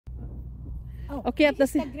Oh, Okay, at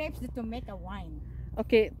this is the grapes that to make a wine.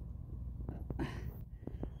 Okay.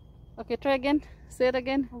 Okay, try again. Say it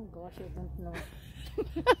again. Oh gosh, I don't know.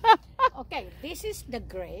 Okay, this is the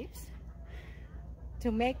grapes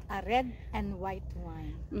to make a red and white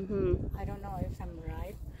wine. I don't know if I'm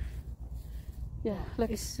right. Yeah, look.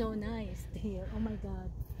 It's so nice here. Oh my God.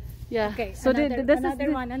 Yeah. Okay, So another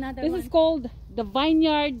one. This is called the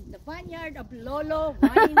Vineyard. The Vineyard of Lolo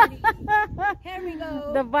Winery. Here we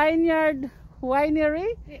go. The Vineyard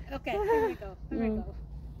Winery. Okay, here we go. Here we go.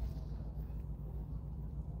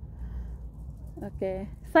 Okay.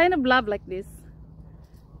 Sign of love like this.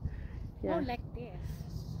 Yeah. Oh, like this.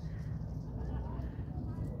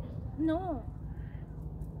 No.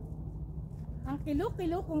 Ang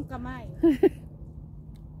kilo-kilo kong kamay.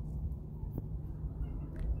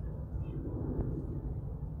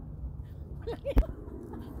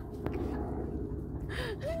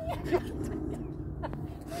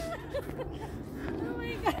 Oh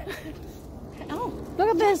my God. Oh, Look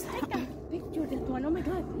at this. take a picture that one. Oh my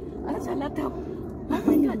God. That's a lot of... Oh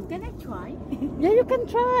my God, can I try? Yeah, you can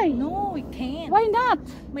try. No, we can't. Why not?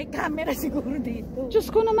 May camera siguro dito. Diyos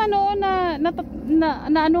ko naman noon na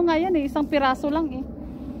ano nga yan eh, isang piraso lang eh.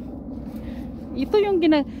 Ito yung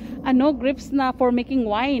grapes na for making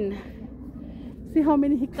wine. See how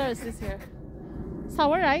many hectares is here.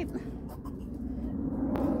 Sour, right?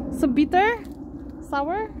 So bitter?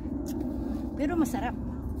 Sour? Pero masarap.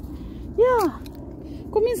 Yeah.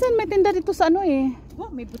 Kung minsan may tinda dito sa ano eh. Oh,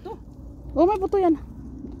 may buto. Oh, may buto yan.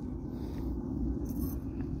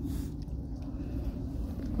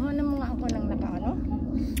 Kuha na mga ako ng nakaano.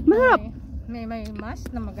 Masarap. May mas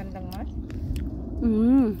na magandang mas.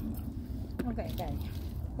 Okay, guys.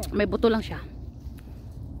 Okay. May buto lang siya.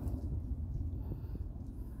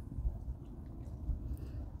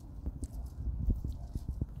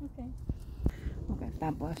 Okay. Okay,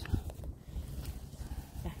 tapos.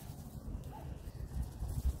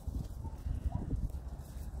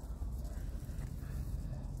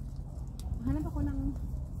 Hanap ako ng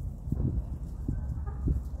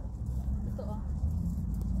ito oh.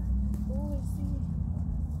 Oh, I see.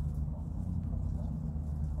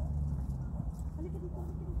 Halika dito,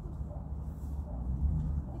 halika dito.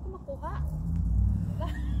 Hindi ko makuha.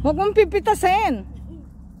 Huwag mong pipitasin.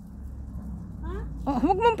 Ha?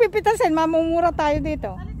 Huwag mong pipitasin, mamumura tayo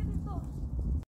dito.